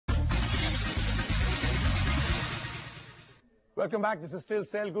Welcome back. This is still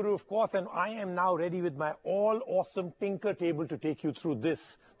CellGuru, of course, and I am now ready with my all-awesome Tinker table to take you through this,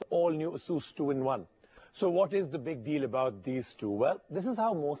 the all-new ASUS 2-in-1. So what is the big deal about these two? Well, this is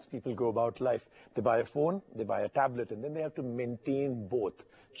how most people go about life. They buy a phone, they buy a tablet, and then they have to maintain both.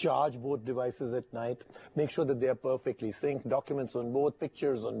 Charge both devices at night, make sure that they are perfectly synced, documents on both,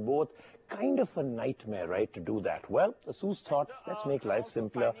 pictures on both. Kind of a nightmare, right, to do that. Well, ASUS thought, let's make life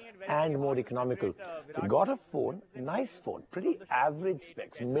simpler and more economical. They got a phone, nice phone, pretty average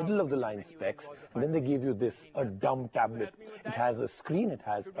specs, middle of the line specs, and then they give you this, a dumb tablet. It has a screen, it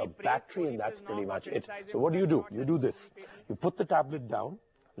has a battery, and that's pretty much it. So what do? You do this. You put the tablet down,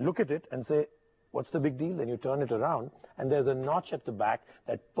 look at it and say, what's the big deal? Then you turn it around, and there's a notch at the back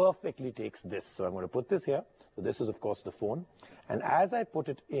that perfectly takes this. So I'm going to put this here. So this is, of course, the phone. And as I put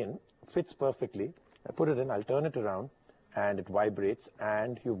it in, fits perfectly. I put it in, I'll turn it around, and it vibrates,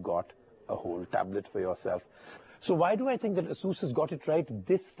 and you've got a whole tablet for yourself. So why do I think that ASUS has got it right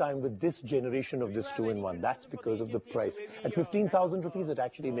this time with this generation of this 2-in-1? That's because of the price. At 15,000 rupees, it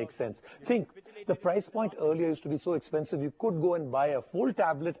actually makes sense. Think, the price point earlier used to be so expensive, you could go and buy a full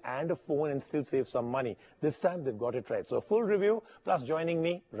tablet and a phone and still save some money. This time, they've got it right. So a full review, plus joining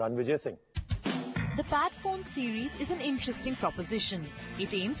me, Rannvijay Singh. The PadFone series is an interesting proposition.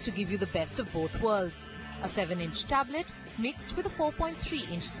 It aims to give you the best of both worlds. A 7-inch tablet mixed with a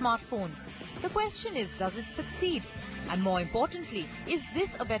 4.3-inch smartphone. The question is, does it succeed? And more importantly, is this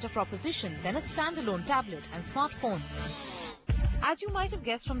a better proposition than a standalone tablet and smartphone? As you might have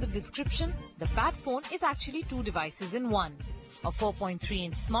guessed from the description, the PadFone is actually two devices in one. A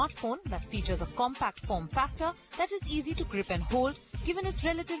 4.3-inch smartphone that features a compact form factor that is easy to grip and hold, given its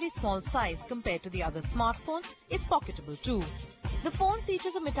relatively small size compared to the other smartphones, is pocketable too. The phone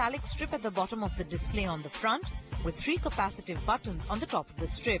features a metallic strip at the bottom of the display on the front, with 3 capacitive buttons on the top of the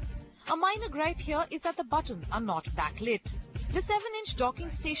strip. A minor gripe here is that the buttons are not backlit. The 7-inch docking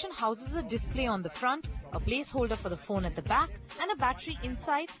station houses a display on the front, a placeholder for the phone at the back, and a battery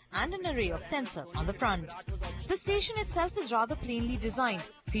inside, and an array of sensors on the front. The station itself is rather plainly designed,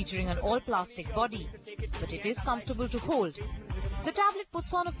 featuring an all-plastic body, but it is comfortable to hold. The tablet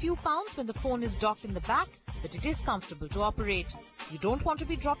puts on a few pounds when the phone is docked in the back, but it is comfortable to operate. You don't want to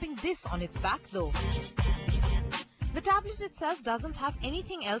be dropping this on its back though. The tablet itself doesn't have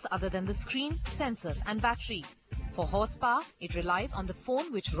anything else other than the screen, sensors and battery. For horsepower, it relies on the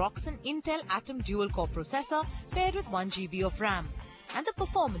phone, which rocks an Intel Atom dual-core processor paired with 1 GB of RAM. And the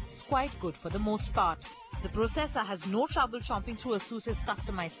performance is quite good for the most part. The processor has no trouble chomping through ASUS's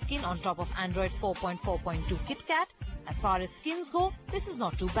customized skin on top of Android 4.4.2 KitKat. As far as skins go, this is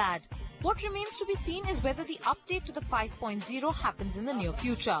not too bad. What remains to be seen is whether the update to the 5.0 happens in the near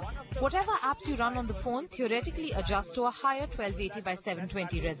future. Whatever apps you run on the phone theoretically adjust to a higher 1280 by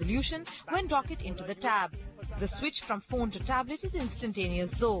 720 resolution when dock it into the tab. The switch from phone to tablet is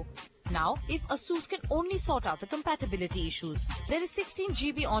instantaneous though. Now, if ASUS can only sort out the compatibility issues. There is 16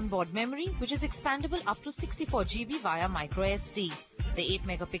 GB onboard memory, which is expandable up to 64 GB via microSD. The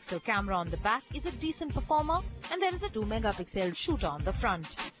 8-megapixel camera on the back is a decent performer, and there is a 2-megapixel shooter on the front.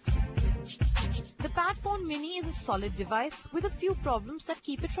 The PadFone Mini is a solid device with a few problems that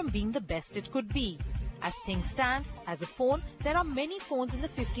keep it from being the best it could be. As things stand, as a phone, there are many phones in the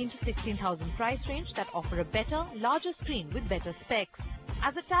 15 to 16,000 price range that offer a better, larger screen with better specs.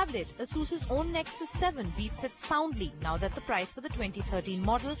 As a tablet, ASUS's own Nexus 7 beats it soundly now that the price for the 2013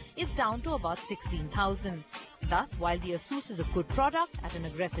 model is down to about 16,000. Thus, while the ASUS is a good product at an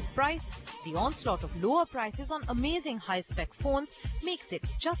aggressive price, the onslaught of lower prices on amazing high-spec phones makes it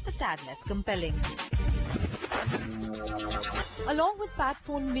just a tad less compelling. Along with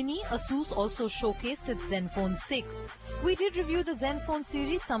PadFone Mini, ASUS also showcased its ZenFone 6. We did review the ZenFone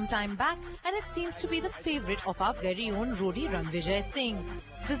series some time back, and it seems to be the favorite of our very own roadie Rannvijay Singh.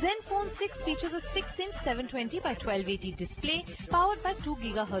 The ZenFone 6 features a 6-inch 720 by 1280 display powered by 2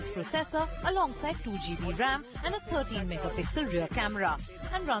 GHz processor alongside 2 GB RAM and a 13-megapixel rear camera,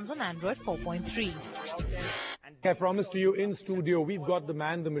 and runs on Android 4.3. I promised to you in studio, we've got the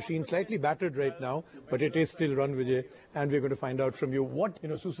man, the machine, slightly battered right now, but it is still Rannvijay, and we're going to find out from you what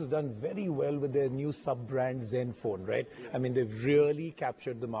ASUS has done very well with their new sub-brand ZenFone, right? I mean, they've really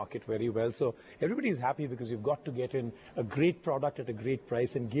captured the market very well. So everybody's happy because you've got to get in a great product at a great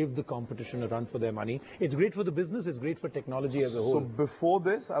price and give the competition a run for their money. It's great for the business, it's great for technology as a whole. So before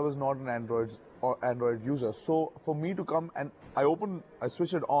this, I was not an Android user. So for me to come and I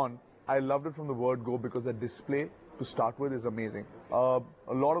switched it on, I loved it from the word go because the display to start with is amazing. A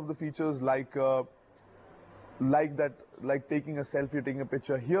lot of the features like that like taking a selfie, taking a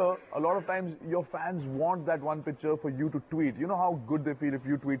picture. Here, a lot of times your fans want that one picture for you to tweet. You know how good they feel if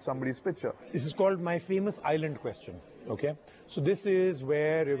you tweet somebody's picture. This is called my famous island question, okay? So this is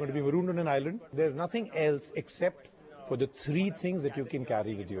where you're going to be marooned on an island. There's nothing else except for the three things that you can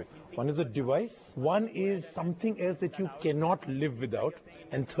carry with you. One is a device, one is something else that you cannot live without,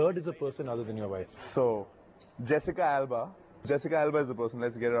 and third is a person other than your wife. So, Jessica Alba is the person,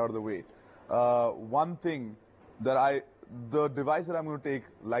 let's get it out of the way. One thing that the device that I'm going to take,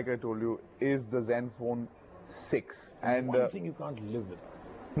 like I told you, is the Zenfone 6. And one thing you can't live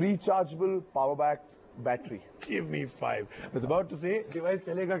without. Rechargeable power bank battery. Give me 5. I was about to say, device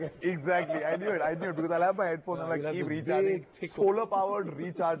chalega kaise? Exactly, I knew it because I'll have my headphones, I'm like, keep recharging. Solar powered,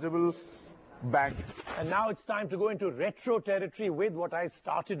 rechargeable bank. And now it's time to go into retro territory with what I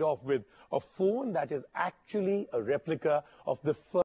started off with, a phone that is actually a replica of the first